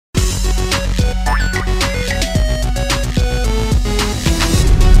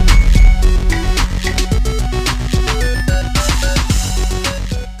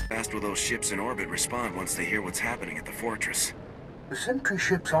ships in orbit respond once they hear what's happening at the fortress? The sentry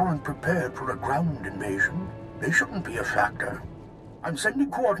ships aren't prepared for a ground invasion. They shouldn't be a factor. I'm sending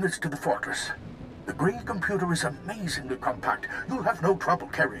coordinates to the fortress. The Grey computer is amazingly compact. You'll have no trouble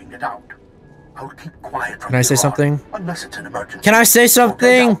carrying it out. I'll keep quiet from Can I say something? Unless it's an emergency. Can I say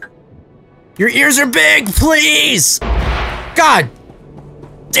something? Your ears are big, please! God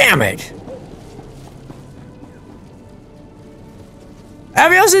damn it!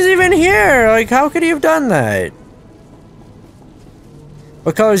 Avios is even here! Like, how could he have done that?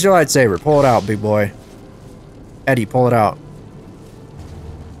 What color is your lightsaber? Pull it out, big boy. Eddie, pull it out.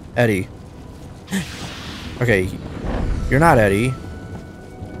 Eddie. Okay, you're not Eddie.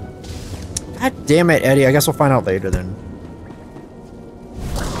 God damn it, Eddie. I guess we'll find out later then.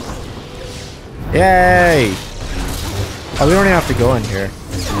 Yay! Oh, we don't even have to go in here.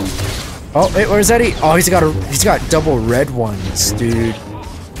 Oh, wait, where's Eddie? Oh, he's got double red ones, dude.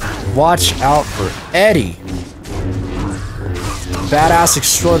 Watch out for Eddie. Badass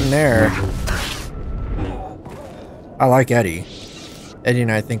extraordinaire. I like Eddie. Eddie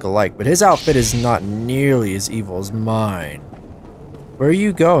and I think alike, but his outfit is not nearly as evil as mine. Where are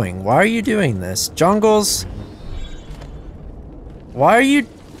you going? Why are you doing this? Jungles? Why are you...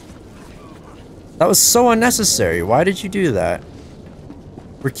 That was so unnecessary. Why did you do that?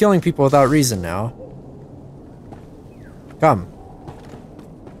 We're killing people without reason now. Come.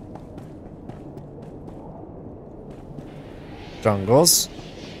 Jungles.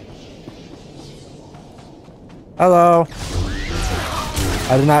 Hello.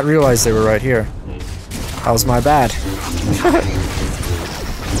 I did not realize they were right here. That was my bad.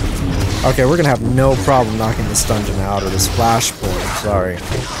 Okay, we're gonna have no problem knocking this dungeon out or this flashpoint. Sorry.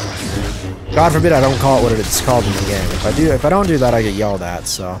 God forbid I don't call it what it's called in the game. If I don't do that, I get yelled at.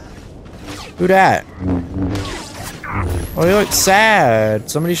 So, who dat? Oh, he looks sad.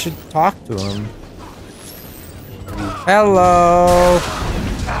 Somebody should talk to him. Hello.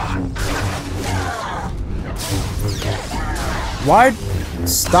 Why?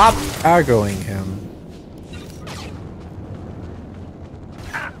 Stop aggroing him.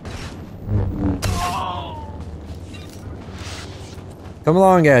 Come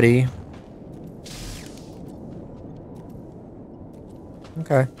along, Eddie.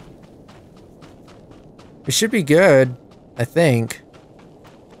 Okay. We should be good, I think.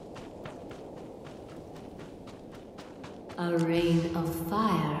 A rain of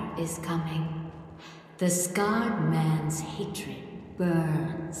fire is coming. The scarred man's hatred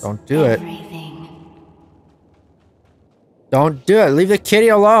burns. Don't do it. Everything. Don't do it. Leave the kitty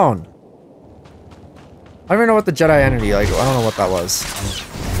alone. I don't even know what the Jedi entity, like, I don't know what that was.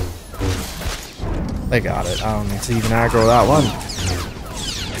 They got it. I don't need to even aggro that one.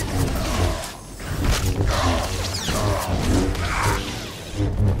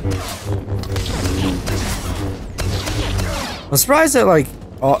 I'm surprised that, like,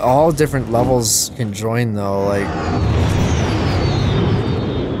 all different levels can join, though. Like,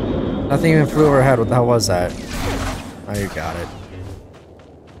 nothing even flew overhead. What the hell was that? Oh, you got it.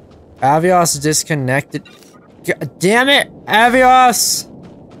 Avios disconnected. God damn it! Avios!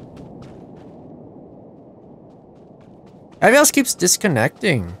 Avios keeps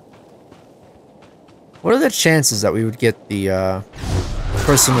disconnecting. What are the chances that we would get the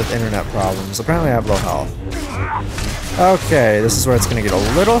person with internet problems? Apparently I have low health. Okay, this is where it's gonna get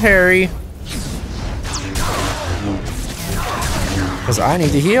a little hairy. Because I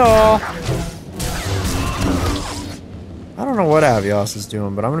need to heal. I don't know what Avios is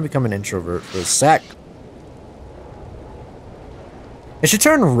doing, but I'm gonna become an introvert for a sec. It should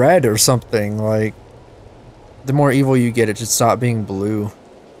turn red or something, like... The more evil you get, it should stop being blue.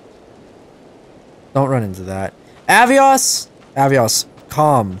 Don't run into that. Avios! Avios,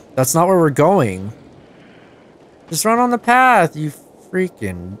 calm. That's not where we're going. Just run on the path, you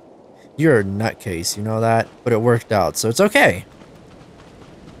freaking... You're a nutcase, you know that? But it worked out, so it's okay.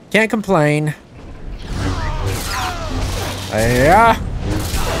 Can't complain. Yeah.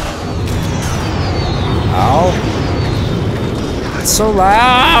 Ow. It's so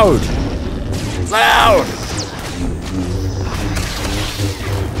loud! Loud!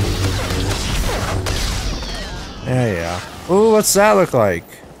 Yeah. Ooh, what's that look like?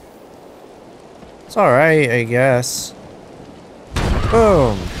 It's alright, I guess.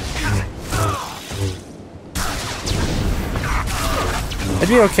 Boom. It'd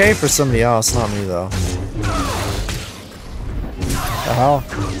be okay for somebody else, not me though. The hell?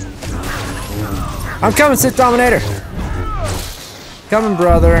 I'm coming, Sith Dominator! Coming,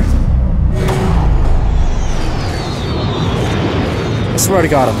 brother. I swear to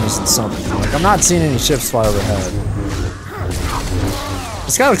God I'm missing something. Like, I'm not seeing any ships fly overhead.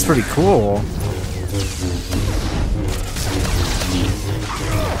 This guy looks pretty cool.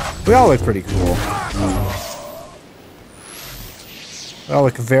 We all look pretty cool. We all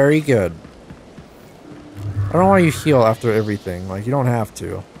look very good. I don't know why you heal after everything. Like, you don't have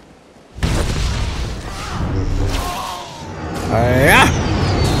to.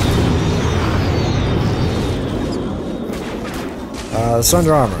 It's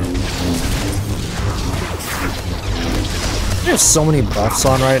under armor. We have so many buffs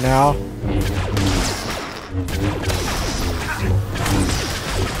on right now.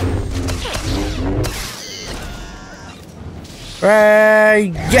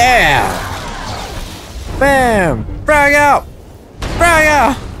 Yeah! Bam! Frag out! Frag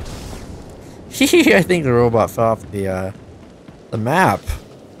out! I think the robot fell off the map.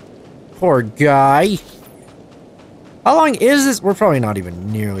 Poor guy. How long is this? We're probably not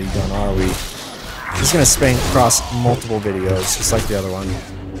even nearly done, are we? Just gonna span across multiple videos, just like the other one.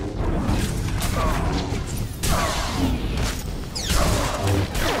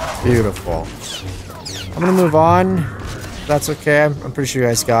 Beautiful. I'm gonna move on. If that's okay. I'm pretty sure you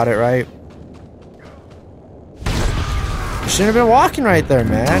guys got it, right? You shouldn't have been walking right there,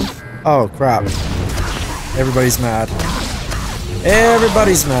 man. Oh, crap. Everybody's mad.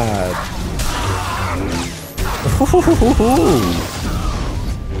 Everybody's mad.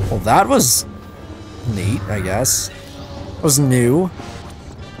 Well, that was neat, I guess. It was new.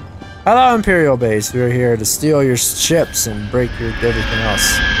 Hello, Imperial Base. We are here to steal your ships and break your everything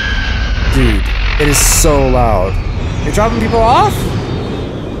else. Dude, it is so loud. You're dropping people off?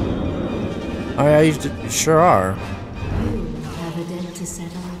 Oh yeah, you sure are. You have a debt to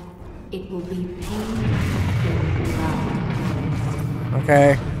settle. It will be painful.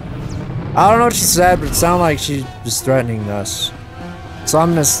 Okay. I don't know what she said, but it sounded like she was threatening us. So I'm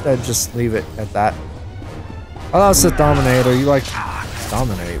gonna just leave it at that. Oh, that's the Dominator. You like to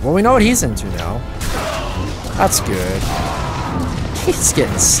dominate. Well, we know what he's into now. That's good. He's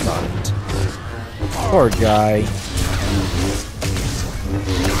getting stunned. Poor guy.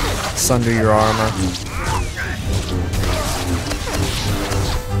 Sunder your armor.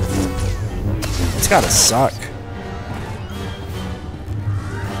 It's gotta suck.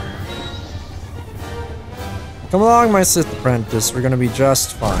 Come along, my Sith apprentice. We're gonna be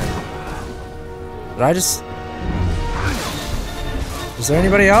just fine. Did I just... Is there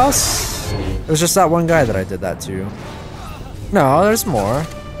anybody else? It was just that one guy that I did that to. No, there's more.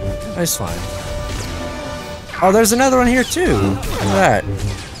 That's fine. Oh, there's another one here too. Look at that.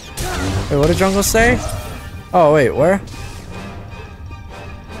 Wait, what did Jungle say? Oh, wait, where?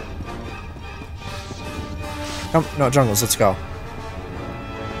 Come, no, Jungles, let's go.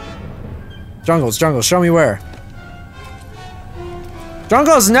 Jungles, show me where.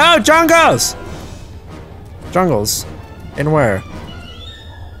 Jungles, no, Jungles! Jungles. In where?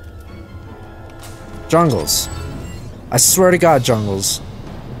 Jungles. I swear to God, Jungles.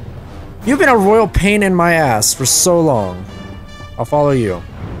 You've been a royal pain in my ass for so long. I'll follow you.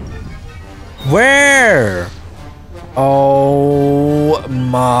 Where? Oh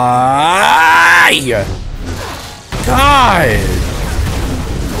my God.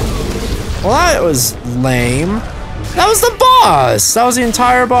 Well, that was lame. That was the boss! That was the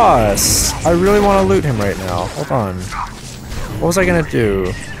entire boss. I really want to loot him right now. Hold on. What was I gonna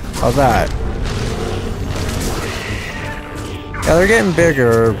do? Oh, that. Yeah, they're getting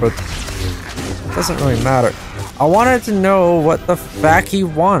bigger, but it doesn't really matter. I wanted to know what the fuck he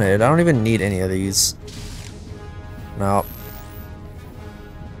wanted. I don't even need any of these. No.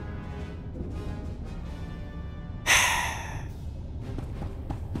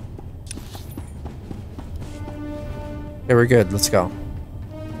 Okay, we're good. Let's go.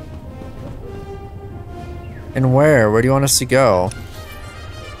 And where? Where do you want us to go?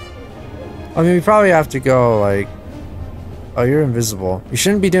 I mean, we probably have to go, like... Oh, you're invisible. You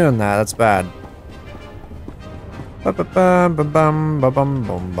shouldn't be doing that. That's bad.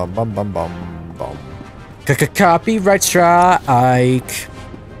 Copyright strike.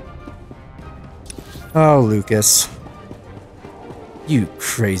 Oh, Lucas. You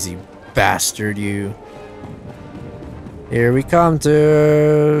crazy bastard, you. Here we come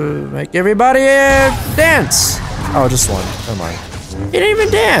to make everybody dance. Oh, just one. Never mind. He didn't even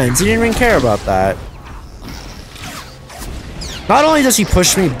dance. He didn't even care about that. Not only does he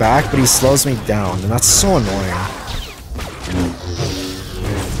push me back, but he slows me down, and that's so annoying.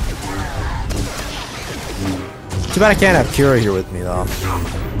 Too bad I can't have Kira here with me, though.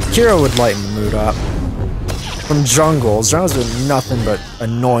 Kira would lighten the mood up. From Jungles. Jungles did nothing but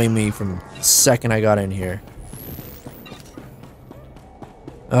annoy me from the second I got in here.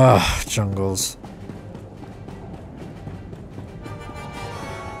 Ugh, Jungles.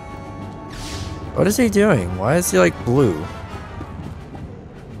 What is he doing? Why is he like blue?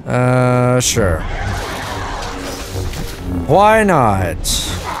 Sure. Why not?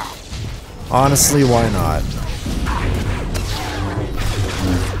 Honestly, why not?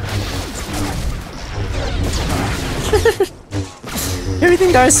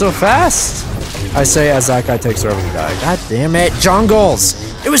 Everything dies so fast! I say as that guy takes over the guy. God damn it, jungles!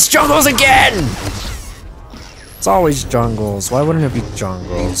 It was jungles again! It's always jungles. Why wouldn't it be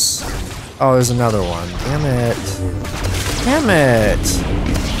jungles? Oh, there's another one. Damn it. Damn it!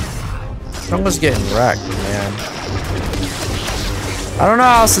 Jungle's getting wrecked, man. I don't know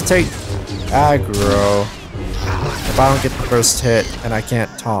how else to take aggro if I don't get the first hit and I can't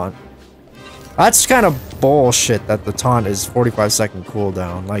taunt. That's kind of bullshit that the taunt is 45-second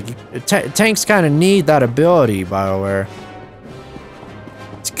cooldown. Like, tanks kind of need that ability, BioWare.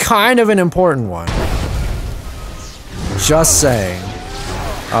 It's kind of an important one. Just saying.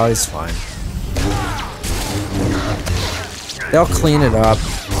 Oh, he's fine. They'll clean it up.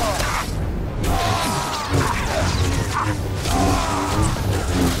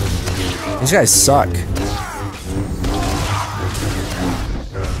 These guys suck.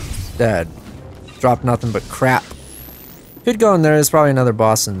 Dead. Dropped nothing but crap. Could go in there, there's probably another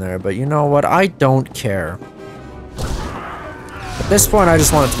boss in there, but you know what? I don't care. At this point, I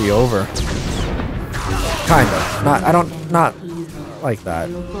just want it to be over. Kinda. Not like that.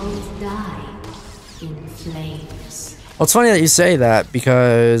 Well, it's funny that you say that,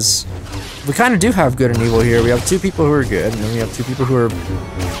 because we kind of do have good and evil here. We have two people who are good, and then we have two people who are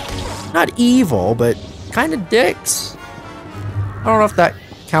not evil, but kind of dicks. I don't know if that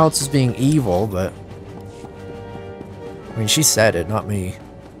counts as being evil, but I mean, she said it, not me.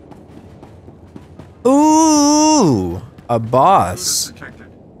 Ooh, a boss.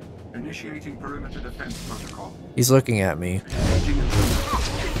 Initiating perimeter defense protocol. He's looking at me.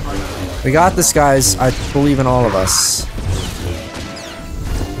 We got this, guys. I believe in all of us.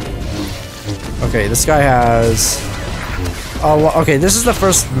 Okay, this guy has... Oh, well, okay, this is the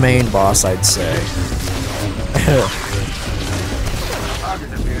first main boss, I'd say.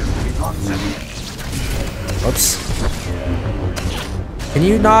 Oops. Can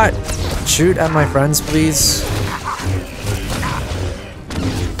you not shoot at my friends, please?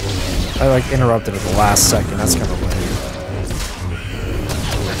 I like interrupted at the last second. That's kind of lame.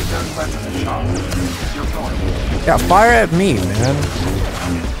 Yeah, fire at me, man.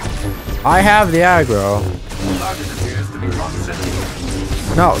 I have the aggro.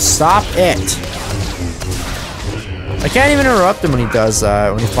 No, stop it. I can't even interrupt him when he does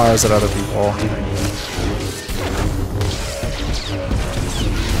that, when he fires at other people.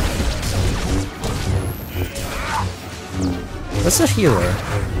 What's a healer?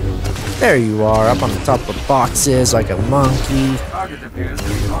 There you are, up on the top of boxes like a monkey.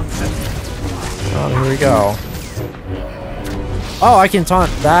 Oh, here we go. Oh, I can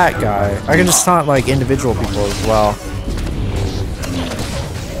taunt that guy. I can just taunt like individual people as well.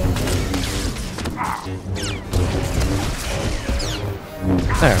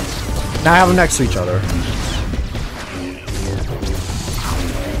 There. Now I have them next to each other.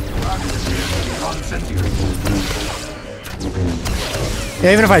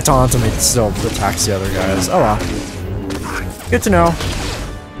 Yeah, even if I taunt him, it still attacks the other guys. Oh well. Good to know.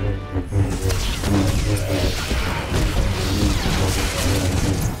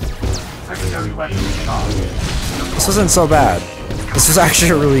 This wasn't so bad. This was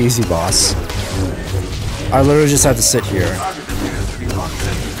actually a really easy boss. I literally just had to sit here.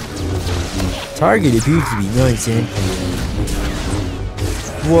 Target appears to be nonsense.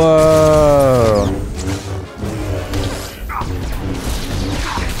 Whoa.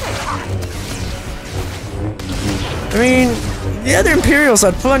 I mean, the other Imperials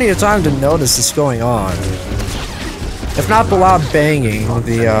had plenty of time to notice this going on. If not the loud banging,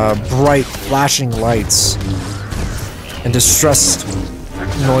 the bright flashing lights, and distressed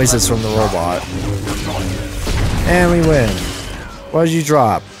noises from the robot. And we win. What did you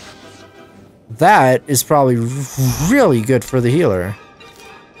drop? That is probably really good for the healer.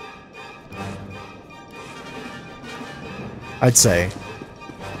 I'd say.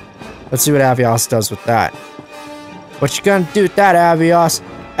 Let's see what Avios does with that. What you gonna do with that, Avios?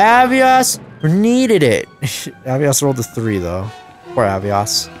 Avios needed it. Avios rolled a 3 though. Poor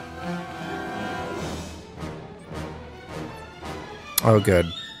Avios. Oh,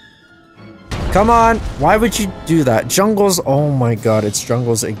 good. Come on! Why would you do that? Jungles, oh my god, it's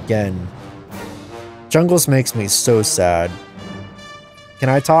Jungles again. Jungles makes me so sad. Can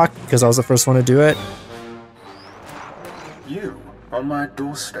I talk? Because I was the first one to do it. You, on my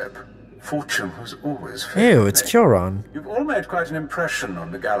doorstep. Fortune has always favored Ew, it's me. Kyoron. You've all made quite an impression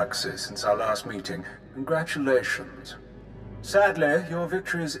on the galaxy since our last meeting. Congratulations. Sadly, your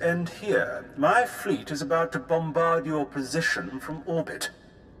victories end here. My fleet is about to bombard your position from orbit.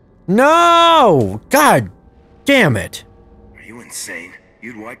 No! God damn it. Are you insane?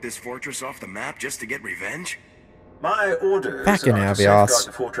 You'd wipe this fortress off the map just to get revenge? My orders Fucking are to Avios. safeguard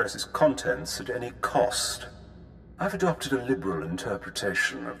the fortress's contents at any cost. I've adopted a liberal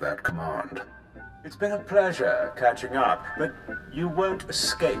interpretation of that command. It's been a pleasure catching up, but you won't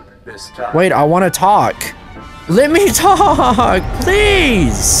escape this time. Wait, I want to talk. Let me talk,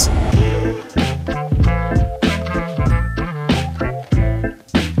 please.